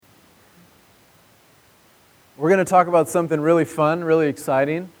We're going to talk about something really fun, really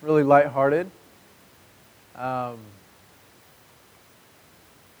exciting, really lighthearted. Um,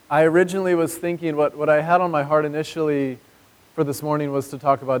 I originally was thinking, what I had on my heart initially for this morning was to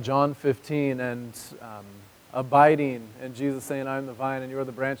talk about John 15 and abiding, and Jesus saying, "I am the vine and you are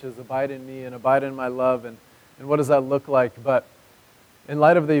the branches, abide in me and abide in my love," and what does that look like? But in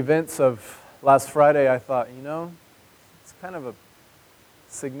light of the events of last Friday, I thought, it's kind of a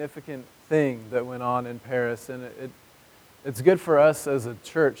significant thing that went on in Paris, and it's good for us as a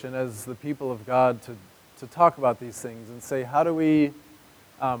church and as the people of God to talk about these things and say, how do we,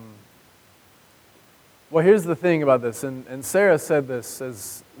 well, here's the thing about this, and Sarah said this,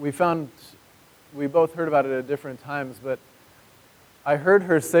 as we both heard about it at different times, but I heard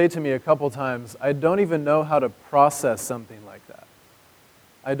her say to me a couple times, I don't even know how to process something like that.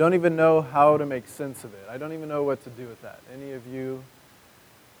 I don't even know how to make sense of it. I don't even know what to do with that. Any of you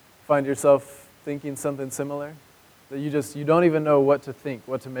find yourself thinking something similar? That you don't even know what to think,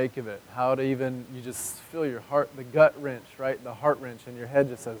 what to make of it, how to even, you just feel your heart, the gut wrench, right? The heart wrench, and your head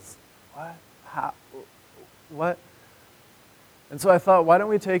just says, what? How? What? And so I thought, why don't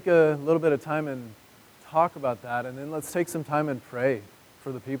we take a little bit of time and talk about that, and then let's take some time and pray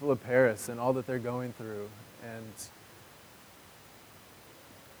for the people of Paris and all that they're going through. And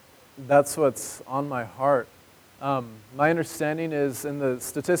that's what's on my heart. My understanding is, and the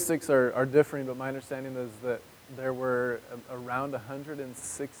statistics are differing, but my understanding is that there were around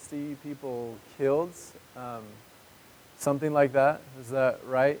 160 people killed, something like that. Is that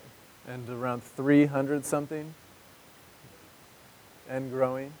right? And around 300 something, and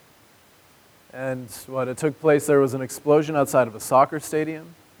growing. And it took place, there was an explosion outside of a soccer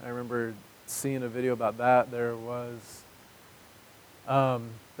stadium. I remember seeing a video about that. There was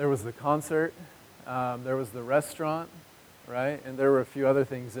the concert, there was the restaurant, right? And there were a few other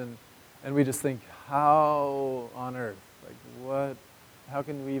things, and we just think, how on earth? Like, how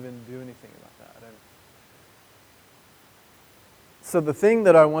can we even do anything about that? And so the thing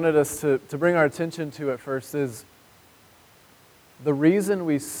that I wanted us to bring our attention to at first is the reason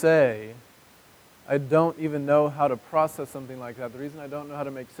we say, I don't even know how to process something like that, the reason I don't know how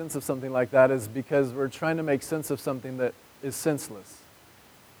to make sense of something like that is because we're trying to make sense of something that is senseless.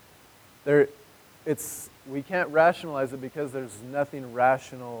 We can't rationalize it because there's nothing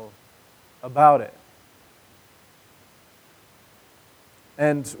rational about it.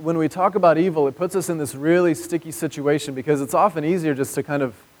 And when we talk about evil, it puts us in this really sticky situation because it's often easier just to kind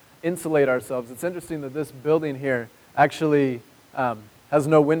of insulate ourselves. It's interesting that this building here actually has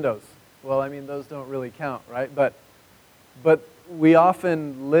no windows. Well, I mean, those don't really count, right? But we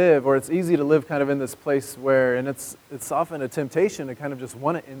often live, or it's easy to live kind of in this place where, and it's often a temptation to kind of just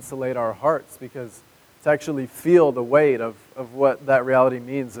want to insulate our hearts because to actually feel the weight of what that reality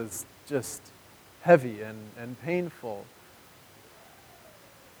means is just heavy and painful.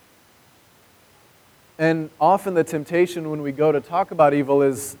 And often the temptation when we go to talk about evil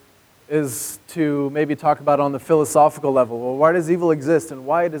is to maybe talk about on the philosophical level. Well, why does evil exist and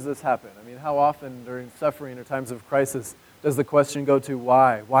why does this happen? I mean, how often during suffering or times of crisis does the question go to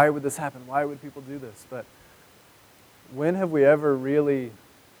why? Why would this happen? Why would people do this? But when have we ever really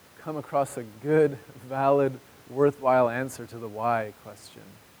come across a good, valid, worthwhile answer to the why question?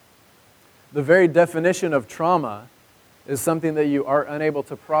 The very definition of trauma is something that you are unable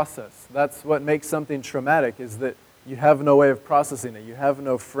to process. That's what makes something traumatic, is that you have no way of processing it. You have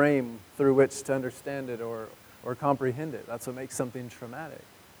no frame through which to understand it or comprehend it. That's what makes something traumatic.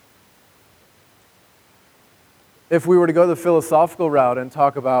 If we were to go the philosophical route and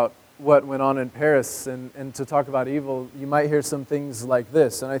talk about what went on in Paris and to talk about evil, you might hear some things like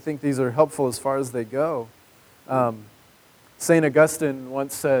this, and I think these are helpful as far as they go. St. Augustine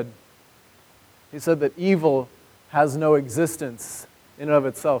once said, he said that evil has no existence in and of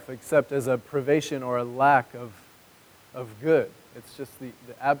itself except as a privation or a lack of good. It's just the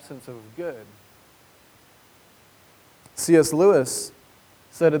absence of good. C.S. Lewis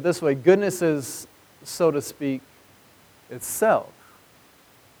said it this way, goodness is, so to speak, itself.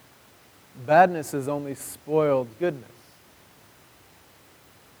 Badness is only spoiled goodness.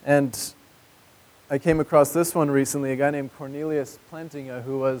 And I came across this one recently, a guy named Cornelius Plantinga,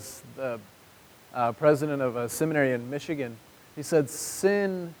 who was the president of a seminary in Michigan. He said,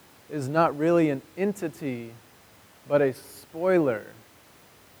 sin is not really an entity, but a spoiler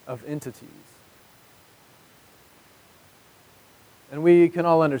of entities. And we can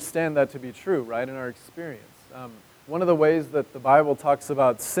all understand that to be true, right, in our experience. One of the ways that the Bible talks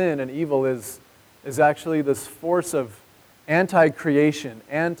about sin and evil is actually this force of anti-creation,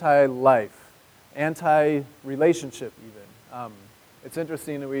 anti-life, anti-relationship even. It's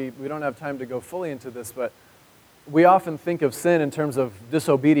interesting, we don't have time to go fully into this, but we often think of sin in terms of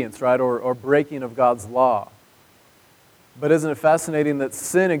disobedience, right, or breaking of God's law. But isn't it fascinating that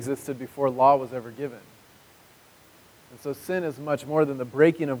sin existed before law was ever given? And so sin is much more than the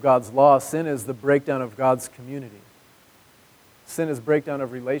breaking of God's law. Sin is the breakdown of God's community. Sin is breakdown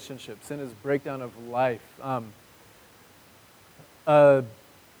of relationships. Sin is breakdown of life.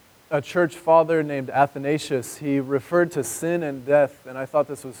 A church father named Athanasius, he referred to sin and death, and I thought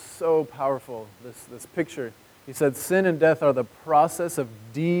this was so powerful, this picture. He said, sin and death are the process of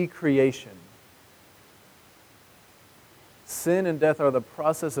decreation. Sin and death are the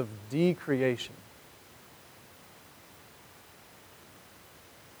process of decreation.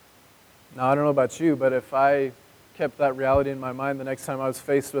 Now, I don't know about you, but if I kept that reality in my mind the next time I was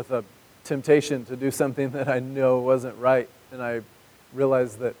faced with a temptation to do something that I know wasn't right, and I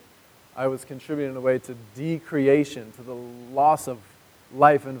realized that I was contributing in a way to decreation, to the loss of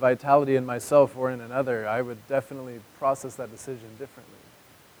life and vitality in myself or in another, I would definitely process that decision differently.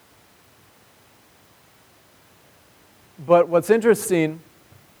 But what's interesting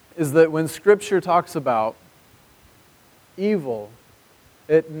is that when Scripture talks about evil,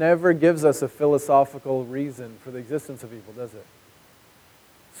 it never gives us a philosophical reason for the existence of evil, does it?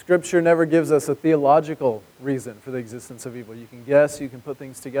 Scripture never gives us a theological reason for the existence of evil. You can guess, you can put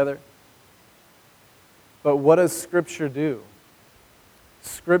things together. But what does Scripture do?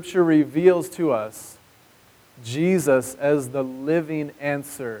 Scripture reveals to us Jesus as the living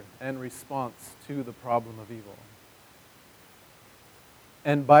answer and response to the problem of evil.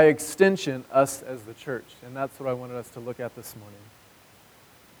 And by extension, us as the church. And that's what I wanted us to look at this morning.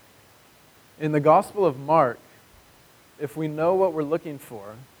 In the Gospel of Mark, if we know what we're looking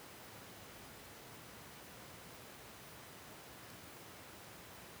for,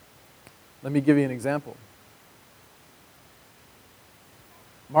 let me give you an example.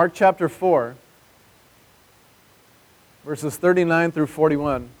 Mark chapter 4, verses 39 through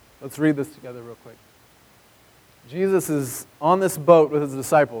 41. Let's read this together real quick. Jesus is on this boat with his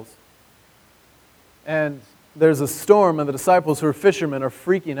disciples, and there's a storm, and the disciples who are fishermen are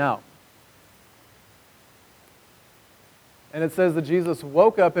freaking out. And it says that Jesus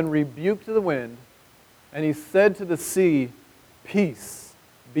woke up and rebuked the wind, and he said to the sea, "Peace,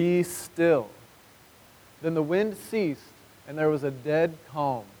 be still." Then the wind ceased, and there was a dead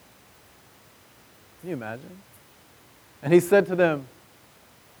calm. Can you imagine? And he said to them,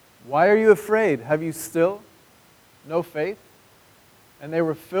 "Why are you afraid? Have you still no faith?" And they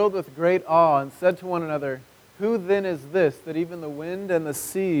were filled with great awe and said to one another, "Who then is this that even the wind and the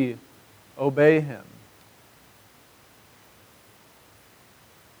sea obey him?"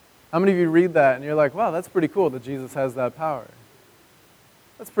 How many of you read that and you're like, wow, that's pretty cool that Jesus has that power?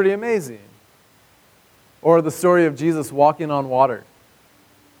 That's pretty amazing. Or the story of Jesus walking on water.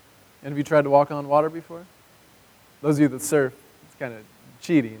 And have you tried to walk on water before? Those of you that surf, it's kind of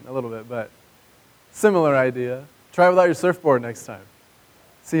cheating a little bit, but similar idea. Try without your surfboard next time.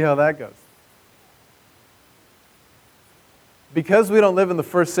 See how that goes. Because we don't live in the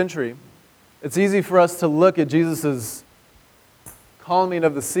first century, it's easy for us to look at Jesus' calming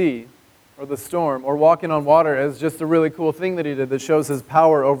of the sea or the storm or walking on water as just a really cool thing that he did that shows his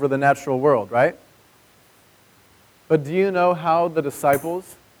power over the natural world, right? But do you know how the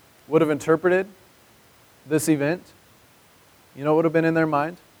disciples would have interpreted this event? You know what would have been in their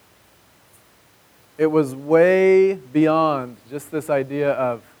mind? It was way beyond just this idea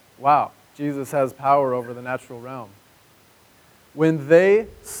of, wow, Jesus has power over the natural realm. When they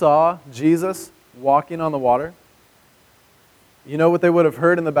saw Jesus walking on the water, you know what they would have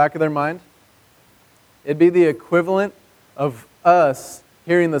heard in the back of their mind? It'd be the equivalent of us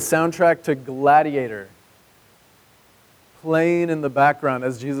hearing the soundtrack to Gladiator playing in the background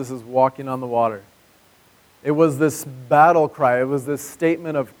as Jesus is walking on the water. It was this battle cry. It was this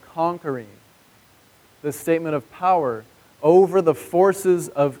statement of conquering, this statement of power over the forces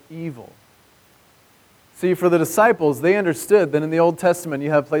of evil. See, for the disciples, they understood that in the Old Testament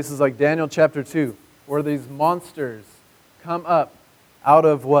you have places like Daniel chapter 2 where these monsters come up out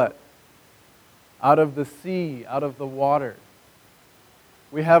of what? Out of the sea, out of the water.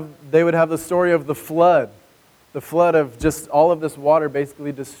 They would have the story of the flood of just all of this water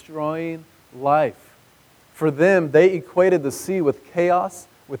basically destroying life. For them, they equated the sea with chaos,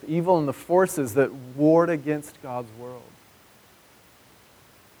 with evil, and the forces that warred against God's world.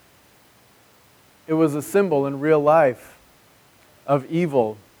 It was a symbol in real life of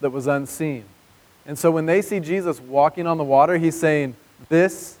evil that was unseen. And so when they see Jesus walking on the water, he's saying,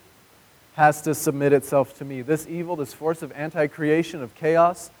 this has to submit itself to me. This evil, this force of anti-creation, of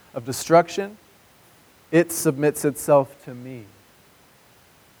chaos, of destruction, it submits itself to me.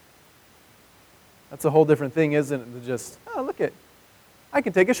 That's a whole different thing, isn't it? To just, oh, look at, I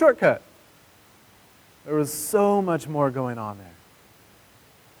can take a shortcut. There was so much more going on there.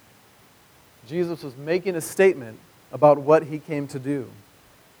 Jesus was making a statement about what he came to do.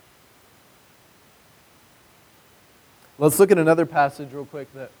 Let's look at another passage real quick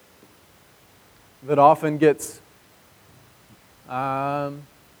that often gets either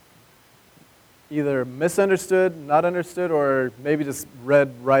misunderstood, not understood, or maybe just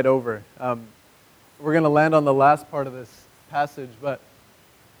read right over. We're going to land on the last part of this passage, but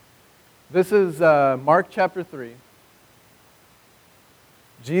this is Mark chapter 3.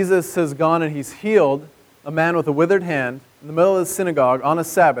 Jesus has gone and he's healed a man with a withered hand in the middle of the synagogue on a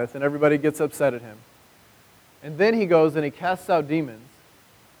Sabbath, and everybody gets upset at him. And then he goes and he casts out demons.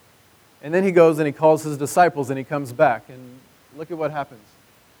 And then he goes and he calls his disciples and he comes back. And look at what happens.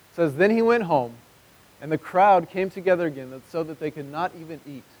 It says, then he went home, and the crowd came together again so that they could not even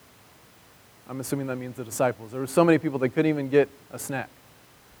eat. I'm assuming that means the disciples. There were so many people they couldn't even get a snack.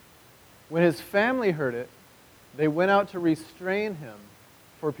 When his family heard it, they went out to restrain him,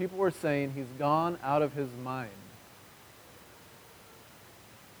 for people were saying he's gone out of his mind.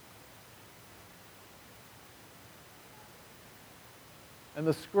 And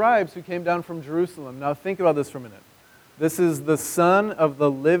the scribes who came down from Jerusalem, now think about this for a minute. This is the Son of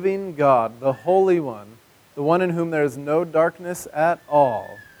the living God, the Holy One, the one in whom there is no darkness at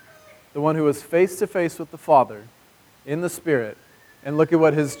all, the one who was face to face with the Father in the Spirit. And look at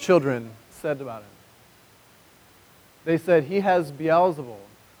what his children said about him. They said, he has Beelzebul,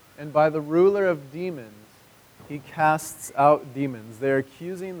 and by the ruler of demons, he casts out demons. They're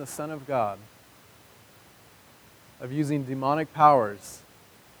accusing the Son of God of using demonic powers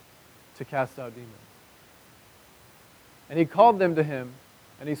to cast out demons. And he called them to him,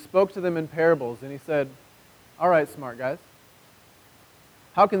 and he spoke to them in parables, and he said, all right, smart guys,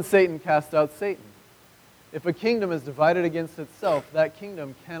 how can Satan cast out Satan? If a kingdom is divided against itself, that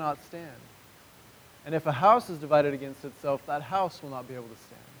kingdom cannot stand. And if a house is divided against itself, that house will not be able to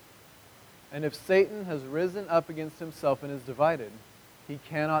stand. And if Satan has risen up against himself and is divided, he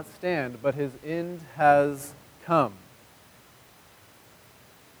cannot stand, but his end has come.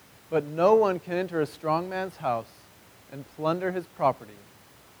 But no one can enter a strong man's house and plunder his property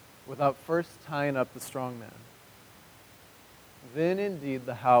without first tying up the strong man. Then indeed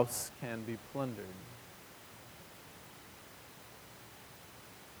the house can be plundered.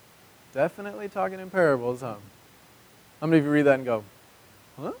 Definitely talking in parables, huh? How many of you read that and go,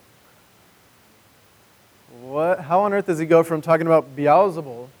 huh? What? How on earth does he go from talking about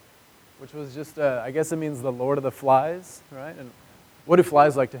Beelzebul, which was just, I guess it means the Lord of the Flies, right? And what do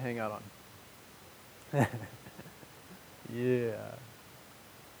flies like to hang out on? Yeah.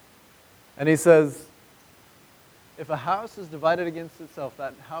 And he says, if a house is divided against itself,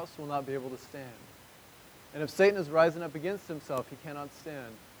 that house will not be able to stand. And if Satan is rising up against himself, he cannot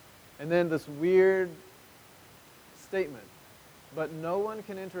stand. And then this weird statement, but no one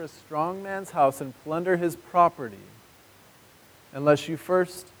can enter a strong man's house and plunder his property unless you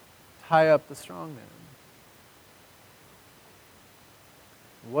first tie up the strong man.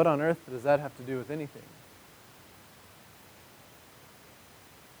 What on earth does that have to do with anything?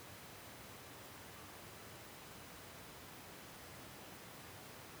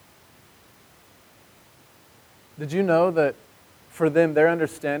 Did you know that for them, their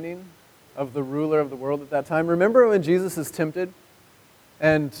understanding of the ruler of the world at that time, remember when Jesus is tempted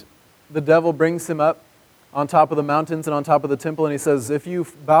and the devil brings him up on top of the mountains and on top of the temple, and he says, if you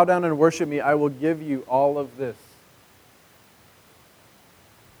bow down and worship me, I will give you all of this.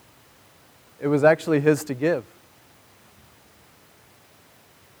 It was actually his to give.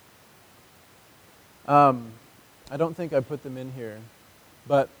 I don't think I put them in here,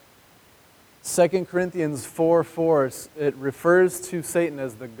 but 2 Corinthians 4:4, it refers to Satan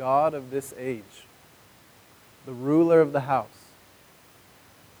as the god of this age, the ruler of the house.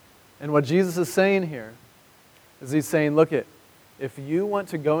 And what Jesus is saying here is he's saying, look it, if you want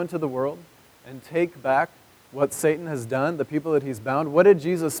to go into the world and take back what Satan has done, the people that he's bound, what did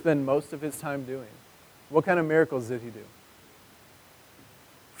Jesus spend most of his time doing? What kind of miracles did he do?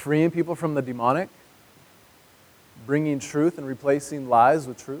 Freeing people from the demonic, bringing truth and replacing lies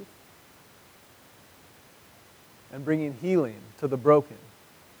with truth, and bringing healing to the broken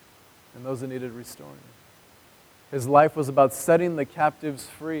and those that needed restoring. His life was about setting the captives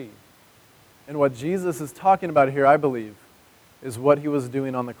free. And what Jesus is talking about here, I believe, is what he was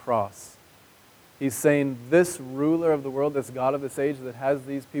doing on the cross. He's saying this ruler of the world, this God of this age that has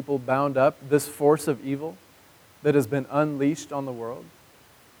these people bound up, this force of evil that has been unleashed on the world,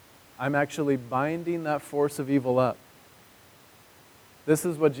 I'm actually binding that force of evil up. This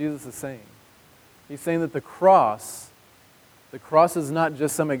is what Jesus is saying. He's saying that the cross is not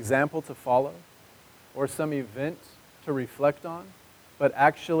just some example to follow or some event to reflect on, but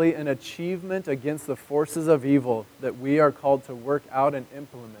actually an achievement against the forces of evil that we are called to work out and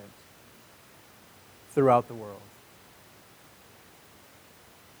implement throughout the world.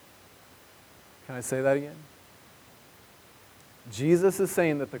 Can I say that again? Jesus is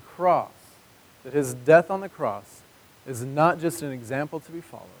saying that the cross, that his death on the cross, is not just an example to be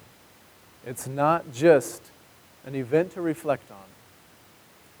followed. It's not just an event to reflect on.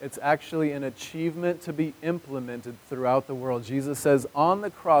 It's actually an achievement to be implemented throughout the world. Jesus says, on the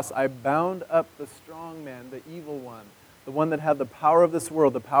cross, I bound up the strong man, the evil one, the one that had the power of this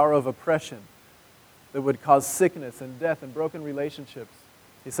world, the power of oppression, that would cause sickness and death and broken relationships.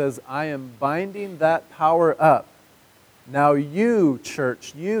 He says, I am binding that power up. Now you,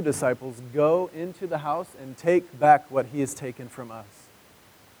 church, you disciples, go into the house and take back what he has taken from us.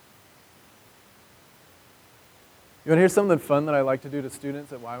 You want to hear something fun that I like to do to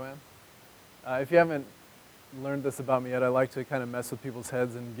students at YWAM? If you haven't learned this about me yet, I like to kind of mess with people's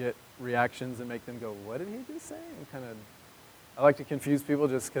heads and get reactions and make them go, what did he just say? And I like to confuse people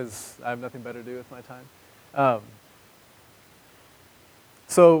just because I have nothing better to do with my time.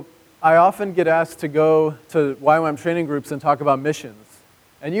 So I often get asked to go to YWAM training groups and talk about missions.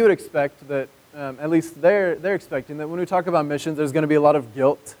 And you would expect that, at least they're expecting that when we talk about missions, there's going to be a lot of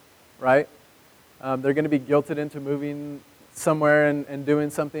guilt, right? They're going to be guilted into moving somewhere and doing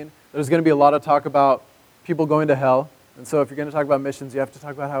something. There's going to be a lot of talk about people going to hell. And so if you're going to talk about missions, you have to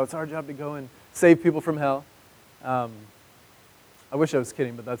talk about how it's our job to go and save people from hell. I wish I was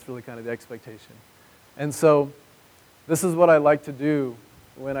kidding, but that's really kind of the expectation. And so this is what I like to do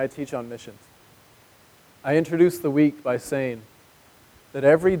when I teach on missions. I introduce the week by saying that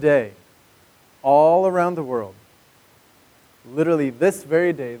every day, all around the world, literally this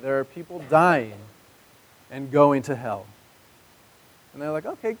very day, there are people dying and going to hell. And they're like,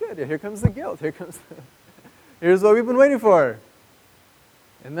 okay, good. Here comes the guilt. Here's what we've been waiting for.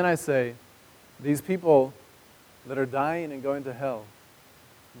 And then I say, these people that are dying and going to hell,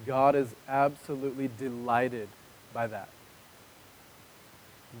 God is absolutely delighted by that.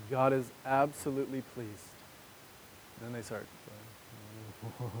 God is absolutely pleased. And then they start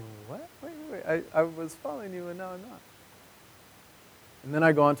going, what? Wait. I was following you and now I'm not. And then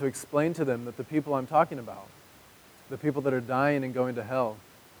I go on to explain to them that the people I'm talking about, the people that are dying and going to hell,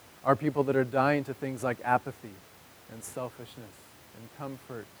 are people that are dying to things like apathy and selfishness and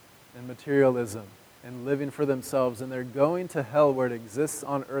comfort and materialism and living for themselves. And they're going to hell where it exists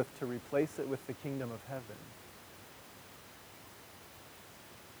on earth to replace it with the kingdom of heaven.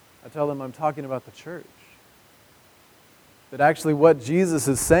 I tell them I'm talking about the church. That actually what Jesus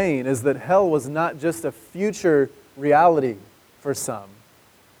is saying is that hell was not just a future reality for some,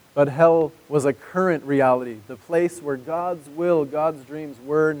 but hell was a current reality, the place where God's will, God's dreams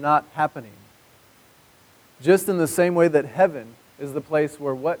were not happening. Just in the same way that heaven is the place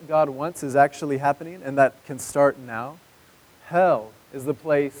where what God wants is actually happening, and that can start now, hell is the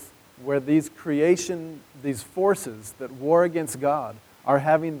place where these forces that war against God are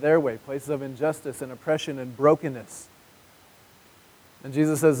having their way, places of injustice and oppression and brokenness. And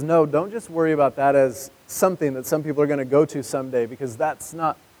Jesus says, no, don't just worry about that as something that some people are going to go to someday, because that's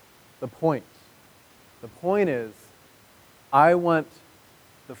not the point. The point is, I want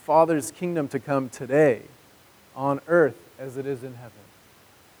the Father's kingdom to come today on earth as it is in heaven.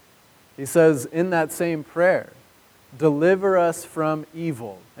 He says in that same prayer, deliver us from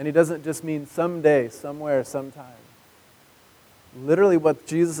evil. And he doesn't just mean someday, somewhere, sometime. Literally what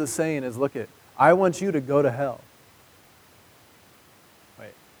Jesus is saying is, look, I want you to go to hell.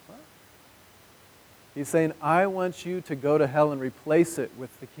 Wait, what? He's saying, I want you to go to hell and replace it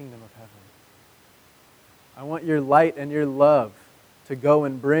with the kingdom of heaven. I want your light and your love to go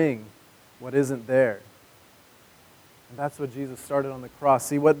and bring what isn't there. And that's what Jesus started on the cross.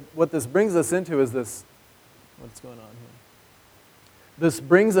 See, what this brings us into is this, what's going on here? This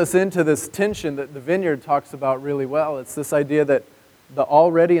brings us into this tension that the Vineyard talks about really well. It's this idea that the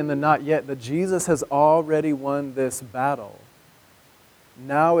already and the not yet, that Jesus has already won this battle.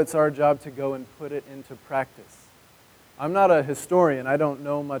 Now it's our job to go and put it into practice. I'm not a historian. I don't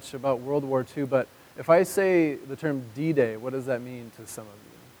know much about World War II, but if I say the term D-Day, what does that mean to some of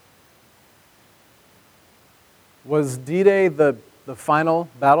you? Was D-Day the final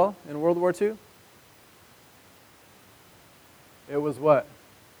battle in World War II? It was what?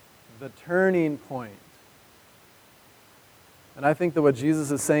 The turning point. And I think that what Jesus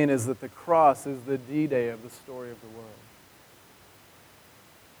is saying is that the cross is the D-Day of the story of the world.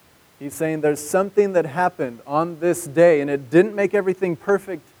 He's saying there's something that happened on this day, and it didn't make everything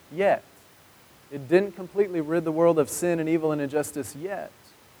perfect yet. It didn't completely rid the world of sin and evil and injustice yet,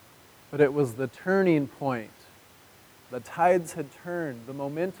 but it was the turning point. The tides had turned. The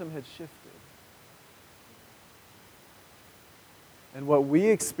momentum had shifted. And what we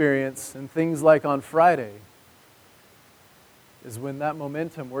experience in things like on Friday is when that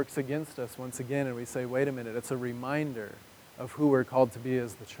momentum works against us once again and we say, wait a minute, it's a reminder of who we're called to be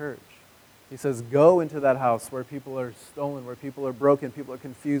as the church. He says, go into that house where people are stolen, where people are broken, people are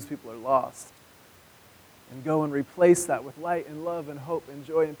confused, people are lost. And go and replace that with light and love and hope and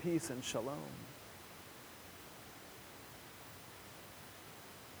joy and peace and shalom.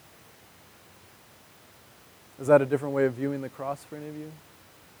 Is that a different way of viewing the cross for any of you?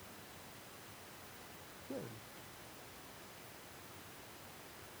 Good.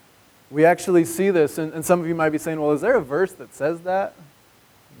 We actually see this, and some of you might be saying, well, is there a verse that says that?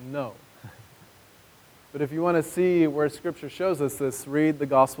 No. But if you want to see where Scripture shows us this, read the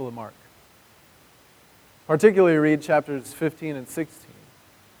Gospel of Mark. Particularly read chapters 15 and 16.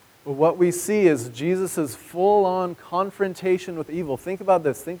 But what we see is Jesus' full-on confrontation with evil. Think about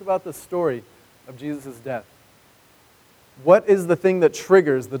this. Think about the story of Jesus' death. What is the thing that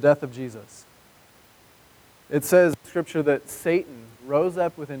triggers the death of Jesus? It says in Scripture that Satan rose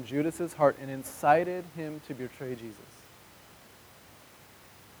up within Judas' heart and incited him to betray Jesus.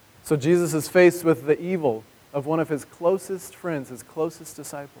 So Jesus is faced with the evil of one of his closest friends, his closest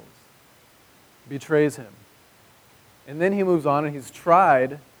disciples, betrays him. And then he moves on and he's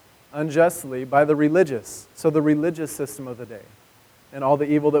tried unjustly by the religious, so the religious system of the day, and all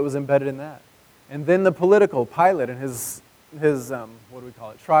the evil that was embedded in that. And then the political, Pilate, and his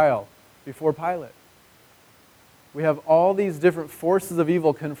trial before Pilate. We have all these different forces of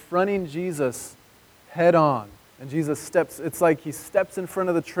evil confronting Jesus head on. And Jesus it's like he steps in front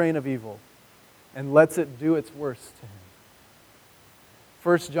of the train of evil and lets it do its worst to him.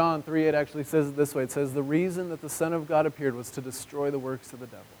 1 John 3:8 actually says it this way. It says, the reason that the Son of God appeared was to destroy the works of the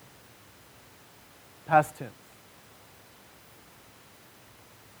devil. Past tense.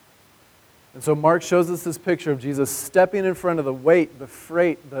 And so Mark shows us this picture of Jesus stepping in front of the weight, the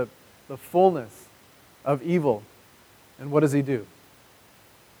freight, the fullness of evil. And what does he do?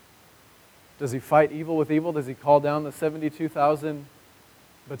 Does he fight evil with evil? Does he call down the 72,000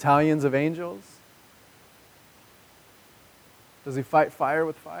 battalions of angels? Does he fight fire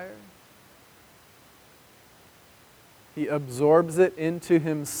with fire? He absorbs it into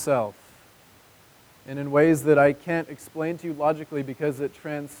himself. And in ways that I can't explain to you logically because it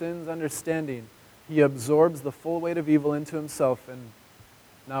transcends understanding, he absorbs the full weight of evil into himself. And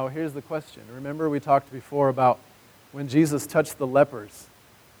now here's the question. Remember we talked before about when Jesus touched the lepers.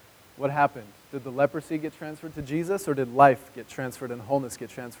 What happened? Did the leprosy get transferred to Jesus, or did life get transferred and wholeness get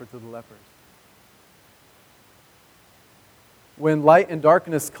transferred to the lepers? When light and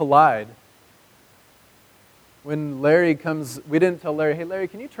darkness collide, when Larry comes, we didn't tell Larry, hey Larry,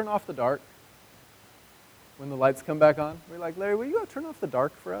 can you turn off the dark? When the lights come back on, we're like, Larry, will you turn off the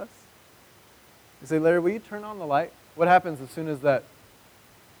dark for us? You say, Larry, will you turn on the light? What happens as soon as that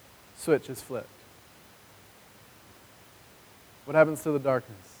switch is flipped? What happens to the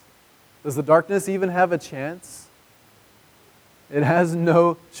darkness? Does the darkness even have a chance? It has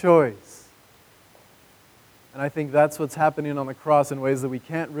no choice. And I think that's what's happening on the cross in ways that we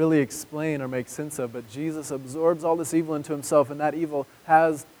can't really explain or make sense of. But Jesus absorbs all this evil into himself, and that evil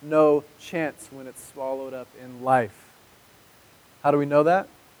has no chance when it's swallowed up in life. How do we know that?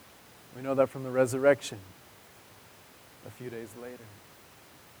 We know that from the resurrection a few days later.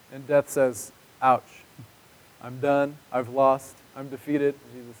 And death says, ouch, I'm done, I've lost, I'm defeated.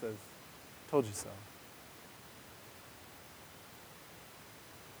 Jesus says, told you so.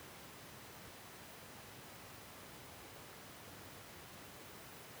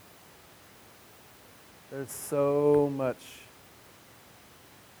 There's so much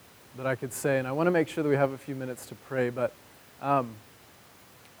that I could say, and I want to make sure that we have a few minutes to pray, but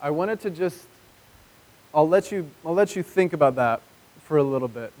I wanted to just, I'll let you think about that for a little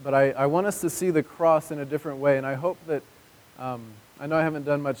bit, but I want us to see the cross in a different way, and I hope that, I know I haven't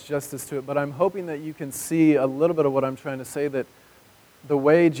done much justice to it, but I'm hoping that you can see a little bit of what I'm trying to say, that the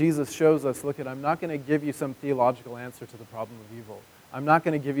way Jesus shows us, look, I'm not going to give you some theological answer to the problem of evil. I'm not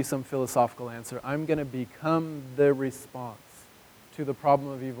going to give you some philosophical answer. I'm going to become the response to the problem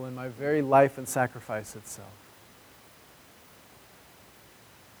of evil in my very life and sacrifice itself.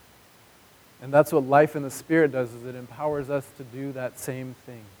 And that's what life in the Spirit does, is it empowers us to do that same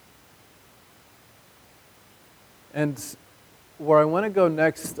thing. And where I want to go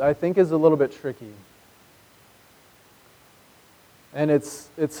next, I think, is a little bit tricky. And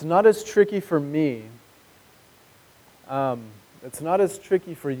it's not as tricky for me it's not as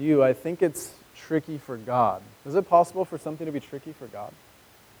tricky for you. I think it's tricky for God. Is it possible for something to be tricky for God?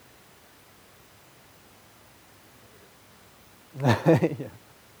 Yeah.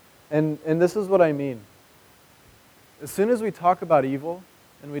 And this is what I mean. As soon as we talk about evil,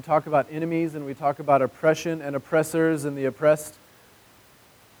 and we talk about enemies, and we talk about oppression and oppressors and the oppressed,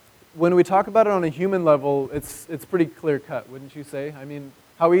 when we talk about it on a human level, it's pretty clear cut, wouldn't you say? I mean,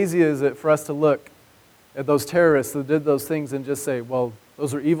 how easy is it for us to look at those terrorists that did those things and just say, well,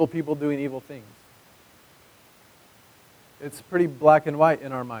 those are evil people doing evil things? It's pretty black and white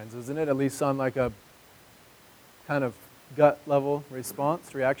in our minds, isn't it? At least on like a kind of gut level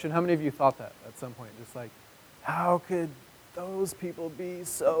response, reaction. How many of you thought that at some point? Just like, how could those people be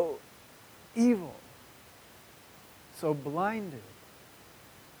so evil, so blinded?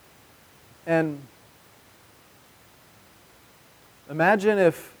 And imagine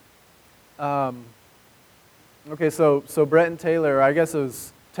if, okay, so Brett and Taylor, I guess it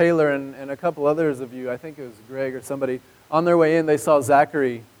was Taylor and a couple others of you, I think it was Greg or somebody, on their way in, they saw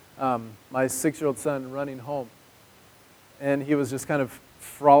Zachary, my 6-year-old son, running home. And he was just kind of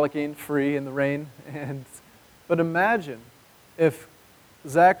frolicking free in the rain. But imagine if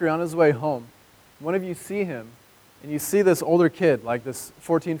Zachary, on his way home, one of you see him, and you see this older kid, like this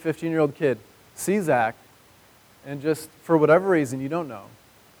 14, 15-year-old kid, see Zach, and just, for whatever reason, you don't know,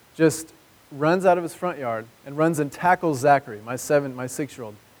 just runs out of his front yard and runs and tackles Zachary, my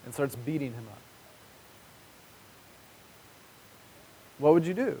 6-year-old, and starts beating him up. What would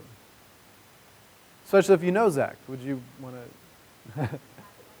you do? Especially if you know Zach. Would you want to...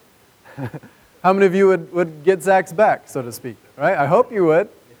 How many of you would get Zach's back, so to speak? Right? I hope you would.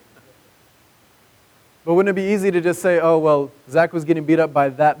 But wouldn't it be easy to just say, oh, well, Zach was getting beat up by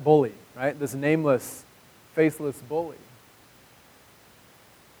that bully, right? This nameless, faceless bully.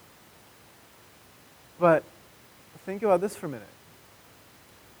 But think about this for a minute.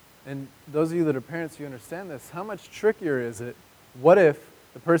 And those of you that are parents, you understand this. How much trickier is it? What if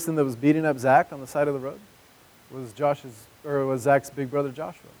the person that was beating up Zach on the side of the road was Zach's big brother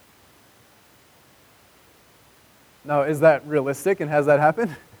Joshua? Now, is that realistic and has that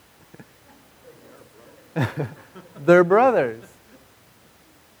happened? They're brothers.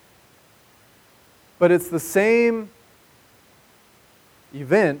 But it's the same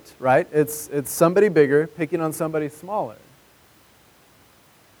event, right? It's somebody bigger picking on somebody smaller.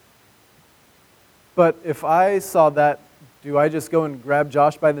 But if I saw that, do I just go and grab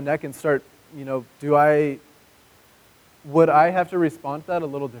Josh by the neck and start, would I have to respond to that a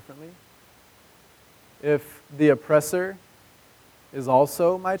little differently? If the oppressor is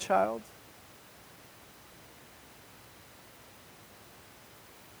also my child?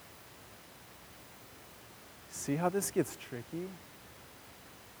 See how this gets tricky?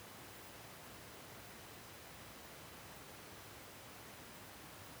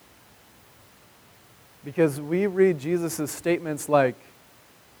 Because we read Jesus' statements like,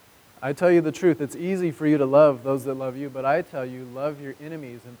 I tell you the truth, it's easy for you to love those that love you, but I tell you, love your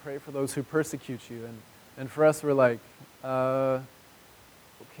enemies and pray for those who persecute you. And for us, we're like,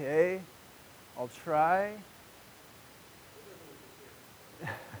 okay, I'll try.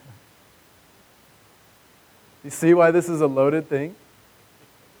 You see why this is a loaded thing?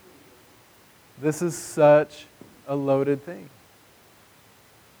 This is such a loaded thing.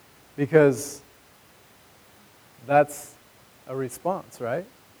 Because that's a response, right?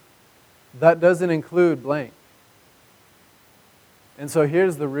 That doesn't include blank. And so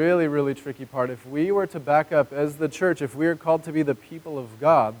here's the really, really tricky part. If we were to back up as the church, if we are called to be the people of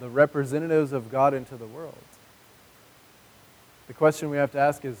God, the representatives of God into the world, the question we have to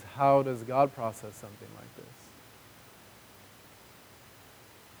ask is, how does God process something like this?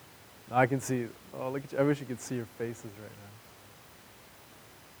 Now I can see, look at you. I wish you could see your faces right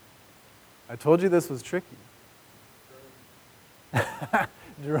now. I told you this was tricky.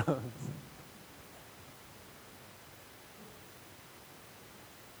 Drones.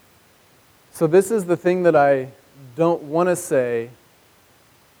 So this is the thing that I don't want to say,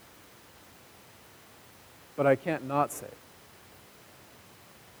 but I can't not say.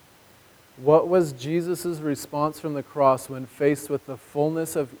 What was Jesus' response from the cross when faced with the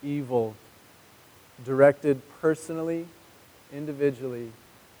fullness of evil directed personally, individually,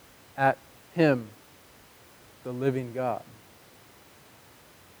 at Him, the living God?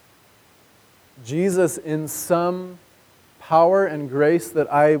 Jesus, in some power and grace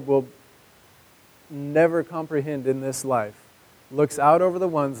that I will never comprehend in this life, looks out over the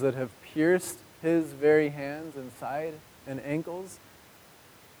ones that have pierced His very hands and side and ankles,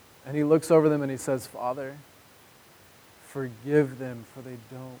 and He looks over them and He says, Father, forgive them, for they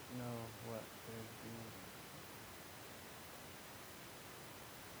don't know what they're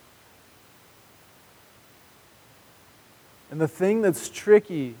And the thing that's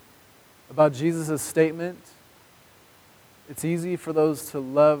tricky about Jesus' statement, it's easy for those to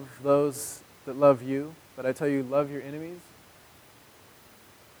love those that love you, but I tell you, love your enemies.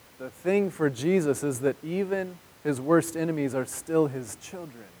 The thing for Jesus is that even his worst enemies are still his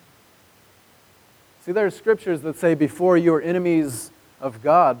children. See, there are scriptures that say, before you are enemies of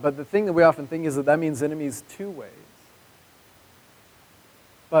God, but the thing that we often think is that that means enemies two ways.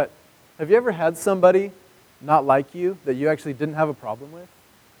 But have you ever had somebody not like you that you actually didn't have a problem with?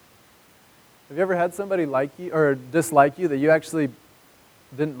 Have you ever had somebody like you or dislike you that you actually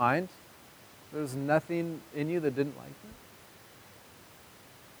didn't mind? There's nothing in you that didn't like you?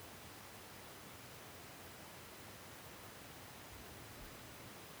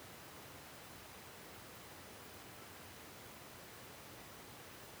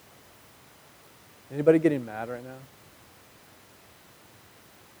 Anybody getting mad right now?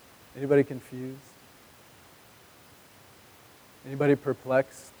 Anybody confused? Anybody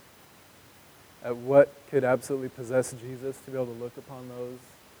perplexed at what could absolutely possess Jesus to be able to look upon those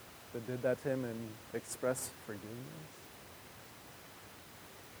that did that to him and express forgiveness?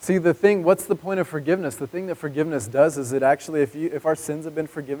 See, what's the point of forgiveness? The thing that forgiveness does is it actually, if our sins have been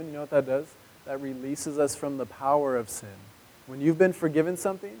forgiven, you know what that does? That releases us from the power of sin. When you've been forgiven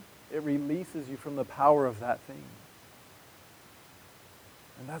something, it releases you from the power of that thing.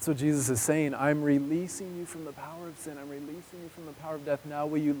 And that's what Jesus is saying. I'm releasing you from the power of sin. I'm releasing you from the power of death. Now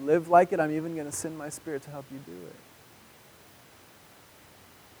will you live like it? I'm even going to send my Spirit to help you do it.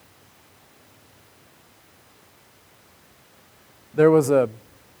 There was a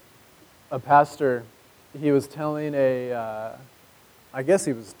pastor, he was telling I guess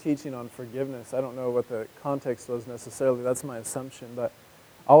he was teaching on forgiveness. I don't know what the context was necessarily. That's my assumption. But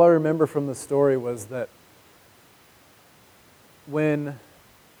all I remember from the story was that when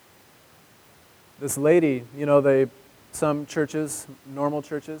this lady, some churches, normal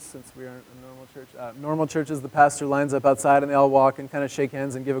churches, since we aren't a normal church, normal churches, the pastor lines up outside and they all walk and kind of shake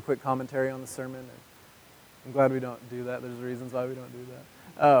hands and give a quick commentary on the sermon. And I'm glad we don't do that. There's reasons why we don't do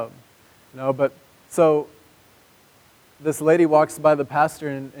that. So this lady walks by the pastor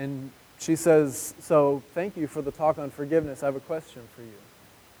and she says, so thank you for the talk on forgiveness. I have a question for you.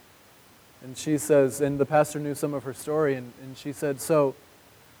 And she says, and the pastor knew some of her story, and she said, so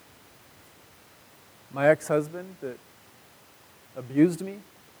my ex-husband that abused me,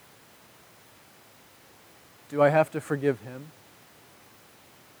 do I have to forgive him?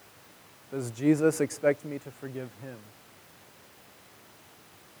 Does Jesus expect me to forgive him?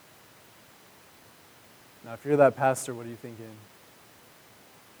 Now, if you're that pastor, what are you thinking?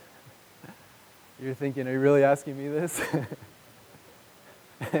 You're thinking, are you really asking me this?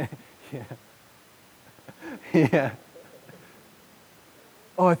 Yeah. Yeah.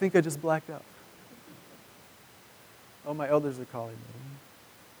 Oh, I think I just blacked out. Oh, my elders are calling me.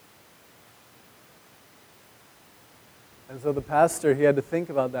 And so the pastor, he had to think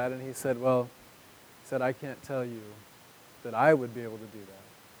about that, and he said, I can't tell you that I would be able to do that.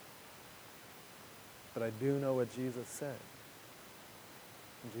 But I do know what Jesus said.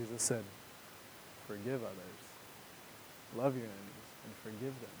 And Jesus said, forgive others. Love your enemies and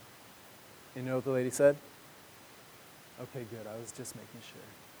forgive them. You know what the lady said? Okay, good. I was just making sure.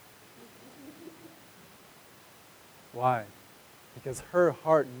 Why? Because her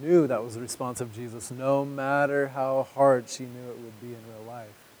heart knew that was the response of Jesus, no matter how hard she knew it would be in real life.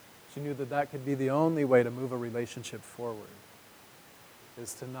 She knew that that could be the only way to move a relationship forward,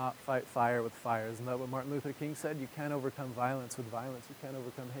 is to not fight fire with fire. Isn't that what Martin Luther King said? You can't overcome violence with violence. You can't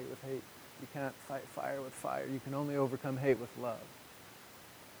overcome hate with hate. You can't fight fire with fire. You can only overcome hate with love.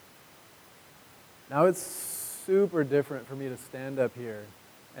 Now it's super different for me to stand up here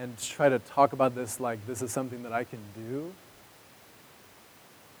and try to talk about this like this is something that I can do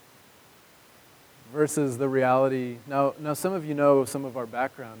versus the reality. Now some of you know some of our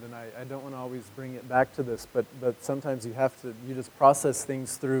background, and I don't want to always bring it back to this, but sometimes you just process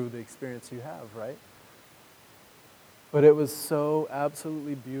things through the experience you have, right? But it was so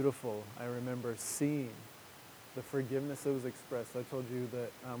absolutely beautiful. I remember seeing the forgiveness that was expressed. I told you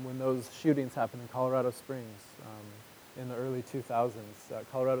that when those shootings happened in Colorado Springs in the early 2000s,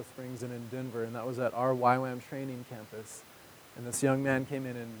 Colorado Springs and in Denver, and that was at our YWAM training campus. And this young man came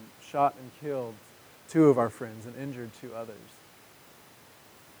in and shot and killed 2 of our friends and injured 2 others.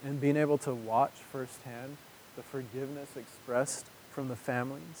 And being able to watch firsthand the forgiveness expressed from the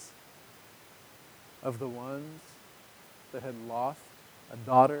families of the ones that had lost a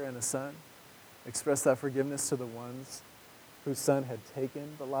daughter and a son, express that forgiveness to the ones whose son had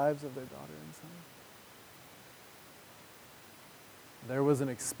taken the lives of their daughter and son. There was an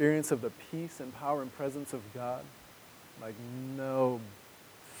experience of the peace and power and presence of God Like no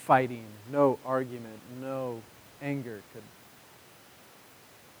fighting, no argument, no anger could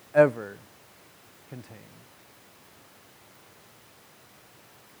ever contain.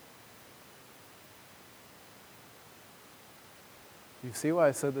 Do you see why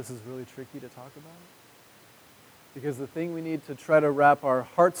I said this is really tricky to talk about? Because the thing we need to try to wrap our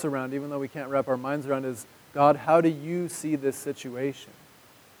hearts around, even though we can't wrap our minds around, is, God, how do you see this situation?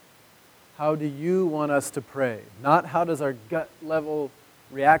 How do you want us to pray? Not how does our gut level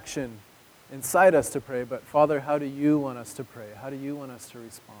reaction inside us to pray, but Father, how do you want us to pray? How do you want us to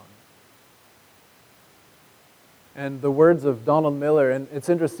respond? And the words of Donald Miller, and it's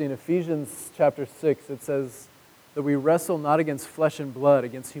interesting, Ephesians chapter 6, it says that we wrestle not against flesh and blood,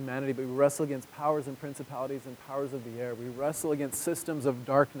 against humanity, but we wrestle against powers and principalities and powers of the air. We wrestle against systems of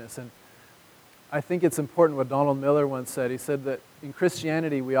darkness. And I think it's important what Donald Miller once said. He said that in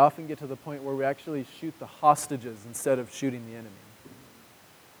Christianity, we often get to the point where we actually shoot the hostages instead of shooting the enemy.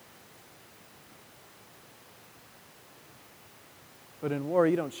 But in war,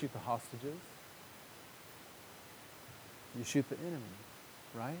 you don't shoot the hostages. You shoot the enemy,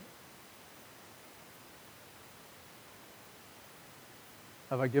 right?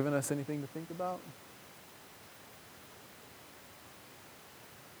 Have I given us anything to think about?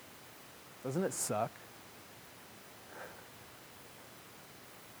 Doesn't it suck?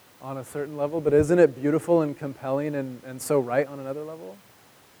 On a certain level, but isn't it beautiful and compelling and so right on another level?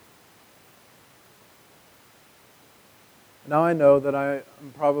 Now I know that I've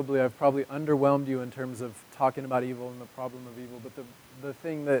probably underwhelmed you in terms of talking about evil and the problem of evil, but the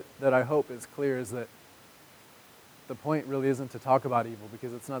thing that I hope is clear is that the point really isn't to talk about evil,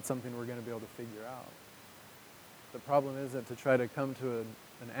 because it's not something we're going to be able to figure out. The problem isn't to try to come to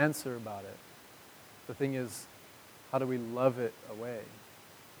an answer about it. The thing is, how do we love it away?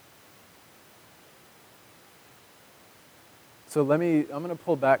 So I'm going to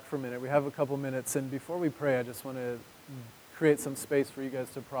pull back for a minute. We have a couple minutes, and before we pray, I just want to create some space for you guys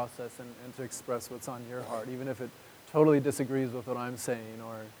to process and to express what's on your heart, even if it totally disagrees with what I'm saying,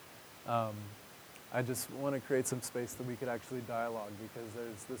 or I just want to create some space that we could actually dialogue,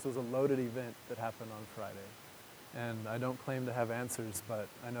 because this was a loaded event that happened on Friday. And I don't claim to have answers, but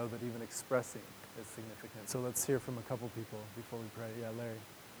I know that even expressing is significant. So let's hear from a couple people before we pray. Yeah, Larry.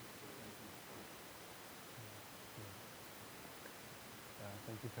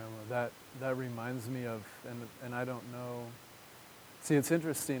 Thank you, Pamela. That reminds me of, and I don't know, see, it's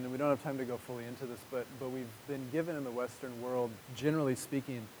interesting, and we don't have time to go fully into this, but we've been given in the Western world, generally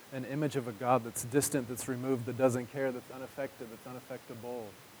speaking, an image of a God that's distant, that's removed, that doesn't care, that's unaffected, that's unaffectable.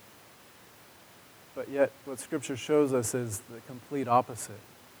 But yet, what Scripture shows us is the complete opposite.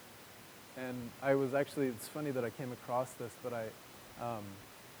 And it's funny that I came across this, but I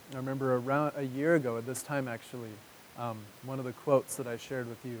remember around a year ago at this time, actually, one of the quotes that I shared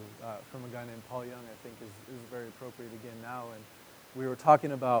with you from a guy named Paul Young, I think is very appropriate again now. And we were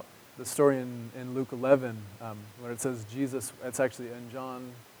talking about the story in Luke 11, where it says Jesus, it's actually in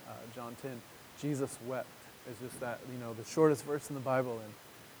John 10, Jesus wept. It's just that, the shortest verse in the Bible.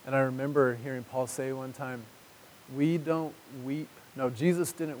 And I remember hearing Paul say one time, we don't weep. No,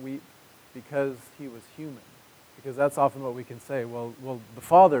 Jesus didn't weep because he was human. Because that's often what we can say. Well, the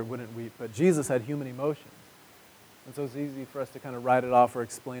Father wouldn't weep, but Jesus had human emotions. And so it's easy for us to kind of write it off or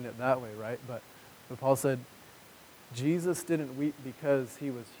explain it that way, right? But Paul said, Jesus didn't weep because he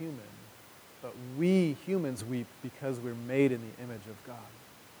was human, but we humans weep because we're made in the image of God.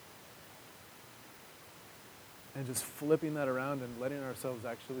 And just flipping that around and letting ourselves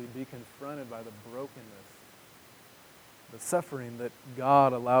actually be confronted by the brokenness, the suffering that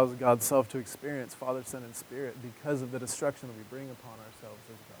God allows God's self to experience, Father, Son, and Spirit, because of the destruction that we bring upon ourselves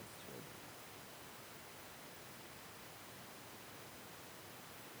as God's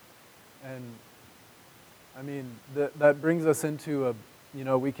children. And I mean, that brings us into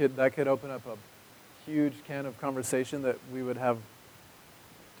that could open up a huge can of conversation that we would have.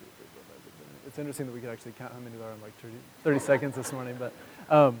 It's interesting that we could actually count how many there are in like 30 seconds this morning, but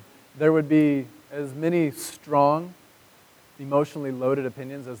there would be as many strong, emotionally loaded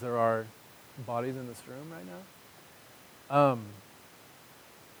opinions as there are bodies in this room right now.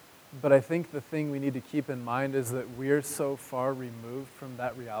 But I think the thing we need to keep in mind is that we're so far removed from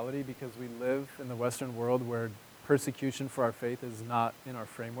that reality because we live in the Western world where persecution for our faith is not in our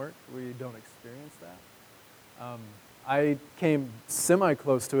framework. We don't experience that. I came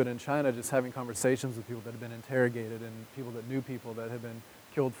semi-close to it in China, just having conversations with people that had been interrogated and people that knew people that had been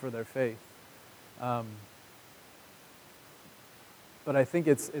killed for their faith. But I think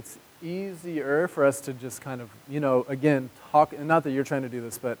it's easier for us to just kind of, again, talk, and not that you're trying to do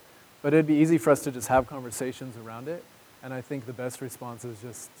this, but it'd be easy for us to just have conversations around it. And I think the best response is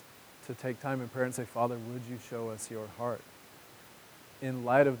just to take time in prayer and say, Father, would you show us your heart? In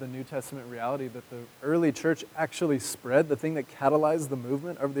light of the New Testament reality that the early church actually spread, the thing that catalyzed the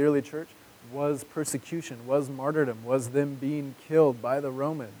movement of the early church was persecution, was martyrdom, was them being killed by the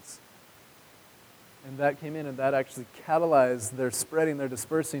Romans. And that came in and that actually catalyzed their spreading, their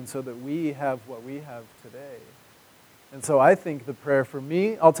dispersing, so that we have what we have today. And so I think the prayer for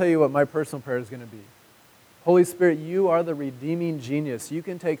me, I'll tell you what my personal prayer is going to be. Holy Spirit, you are the redeeming genius. You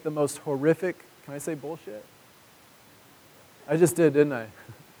can take the most horrific, can I say bullshit? I just did, didn't I?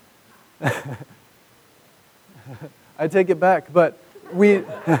 I take it back, but we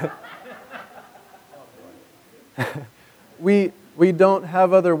we don't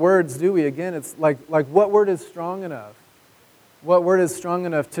have other words, do we? Again, it's like what word is strong enough? What word is strong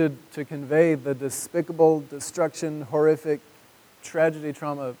enough to convey the despicable, destruction, horrific, tragedy,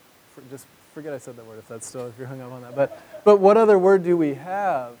 trauma? Just forget I said that word if you're hung up on that. But what other word do we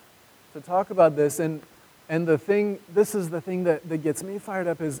have to talk about this? And this is the thing that gets me fired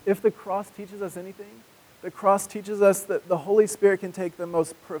up is if the cross teaches us anything, the cross teaches us that the Holy Spirit can take the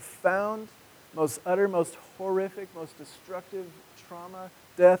most profound, most utter, most horrific, most destructive trauma,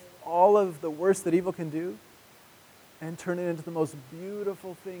 death, all of the worst that evil can do, and turn it into the most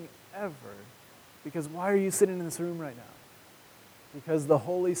beautiful thing ever. Because why are you sitting in this room right now? Because the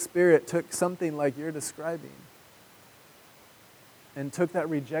Holy Spirit took something like you're describing and took that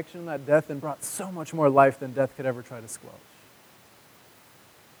rejection, that death, and brought so much more life than death could ever try to squelch.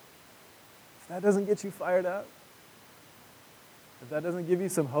 If that doesn't get you fired up, if that doesn't give you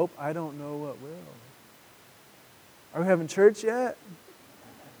some hope, I don't know what will. Are we having church yet?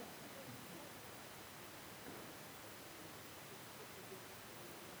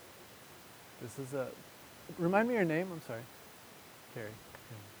 This is remind me your name, I'm sorry. Carrie.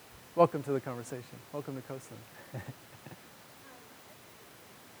 Yeah. Welcome to the conversation. Welcome to Coastland. But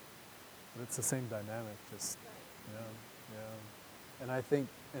it's the same dynamic, just, yeah. And I think,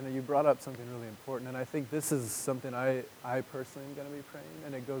 and you brought up something really important, and I think this is something I personally am going to be praying,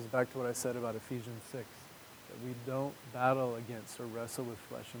 and it goes back to what I said about Ephesians 6, that we don't battle against or wrestle with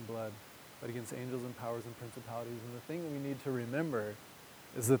flesh and blood, but against angels and powers and principalities. And the thing that we need to remember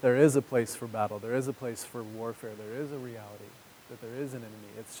is that there is a place for battle, there is a place for warfare, there is a reality, that there is an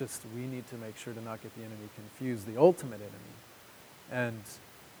enemy. It's just we need to make sure to not get the enemy confused, the ultimate enemy. And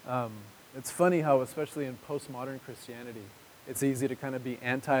it's funny how, especially in postmodern Christianity, it's easy to kind of be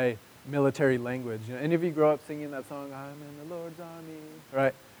anti-military language. You know, any of you grow up singing that song, I'm in the Lord's army,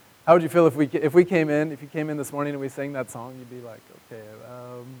 right? How would you feel if you came in this morning and we sang that song, you'd be like, okay,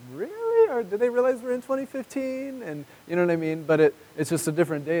 really? Or did they realize we're in 2015? And you know what I mean? But it's just a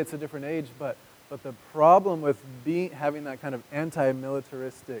different day, it's a different age. But the problem with having that kind of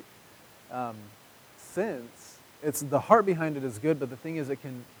anti-militaristic sense, it's the heart behind it is good, but the thing is it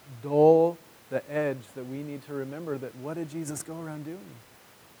can dull the edge that we need to remember that what did Jesus go around doing?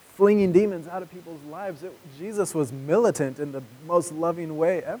 Flinging demons out of people's lives. Jesus was militant in the most loving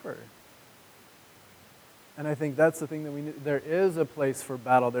way ever. And I think that's the thing that we need. There is a place for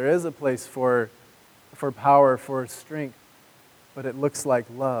battle. There is a place for power, for strength, but it looks like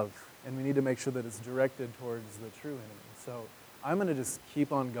love. And we need to make sure that it's directed towards the true enemy. So I'm going to just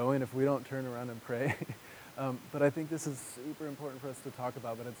keep on going if we don't turn around and pray. But I think this is super important for us to talk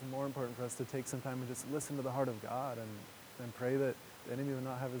about, but it's more important for us to take some time and just listen to the heart of God and pray that the enemy will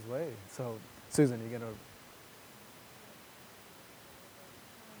not have his way. So, Susan, you going to...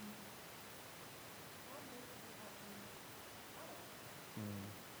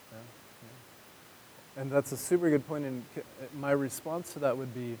 And that's a super good point, and my response to that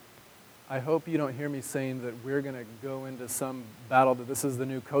would be, I hope you don't hear me saying that we're going to go into some battle, that this is the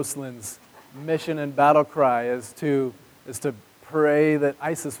new Coastlands mission and battle cry, is to pray that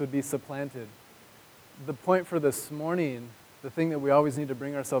ISIS would be supplanted. The point for this morning, the thing that we always need to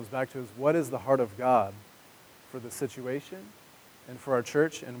bring ourselves back to is what is the heart of God for the situation and for our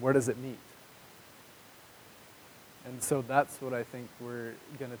church, and where does it meet? And so that's what I think we're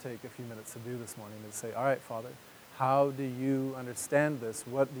going to take a few minutes to do this morning, is say, all right, Father, how do you understand this?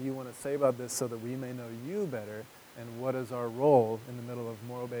 What do you want to say about this so that we may know you better? And what is our role in the middle of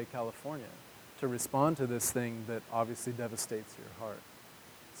Morro Bay, California, to respond to this thing that obviously devastates your heart?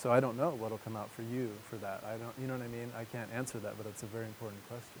 So I don't know what will come out for you for that. You know what I mean? I can't answer that, but it's a very important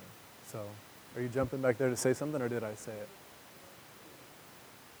question. So are you jumping back there to say something, or did I say it?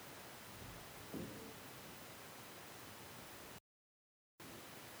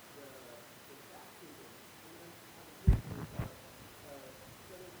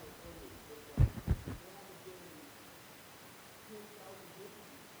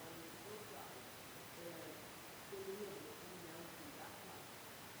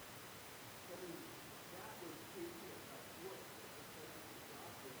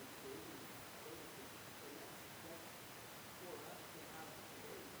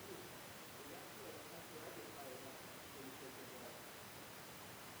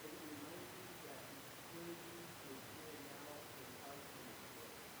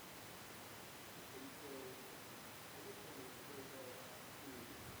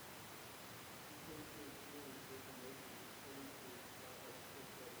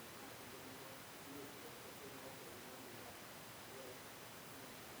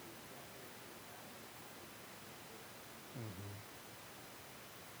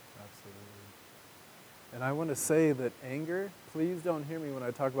 Absolutely. And I want to say that anger, please don't hear me when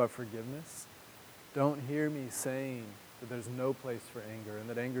I talk about forgiveness. Don't hear me saying that there's no place for anger and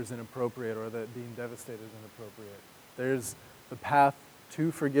that anger is inappropriate or that being devastated is inappropriate. There's the path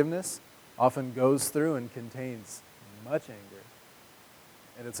to forgiveness often goes through and contains much anger.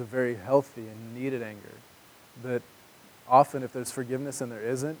 And it's a very healthy and needed anger. That often if there's forgiveness and there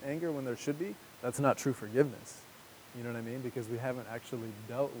isn't anger when there should be, that's not true forgiveness. You know what I mean? Because we haven't actually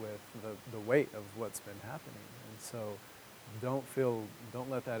dealt with the weight of what's been happening. And so don't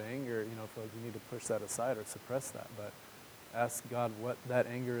let that anger, feel like you need to push that aside or suppress that, but ask God what that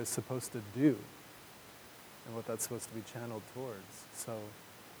anger is supposed to do and what that's supposed to be channeled towards. So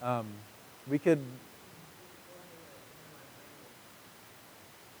we could...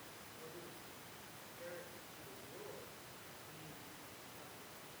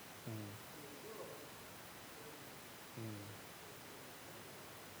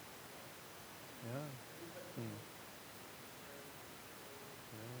 Yeah. Mm. Yeah. Mm.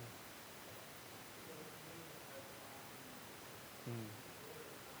 Yeah.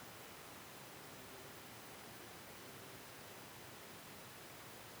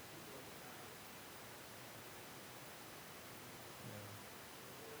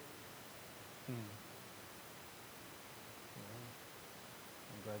 Mm. Yeah.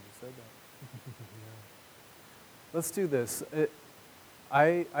 I'm glad you said that. Yeah. Let's do this.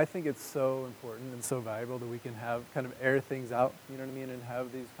 I think it's so important and so valuable that we can have kind of air things out, you know what I mean, and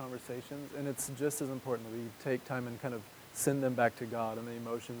have these conversations. And it's just as important that we take time and kind of send them back to God and the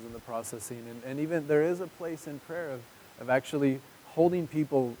emotions and the processing. And even there is a place in prayer of actually holding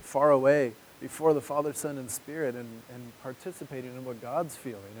people far away before the Father, Son, and Spirit and participating in what God's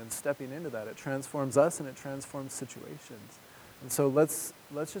feeling and stepping into that. It transforms us and it transforms situations. And so let's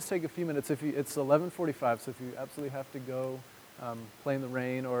just take a few minutes. It's 11:45, so if you absolutely have to go, play in the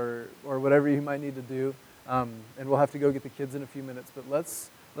rain or whatever you might need to do, and we'll have to go get the kids in a few minutes. But let's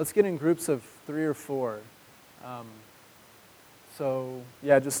get in groups of 3 or 4. So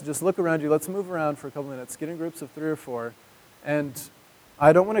yeah, just look around you. Let's move around for a couple minutes. Get in groups of 3 or 4, and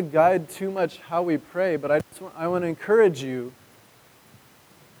I don't want to guide too much how we pray, but I want to encourage you.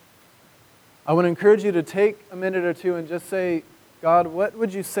 I want to encourage you to take a minute or two and just say, God, what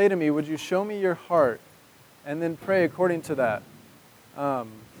would you say to me? Would you show me your heart? And then pray according to that.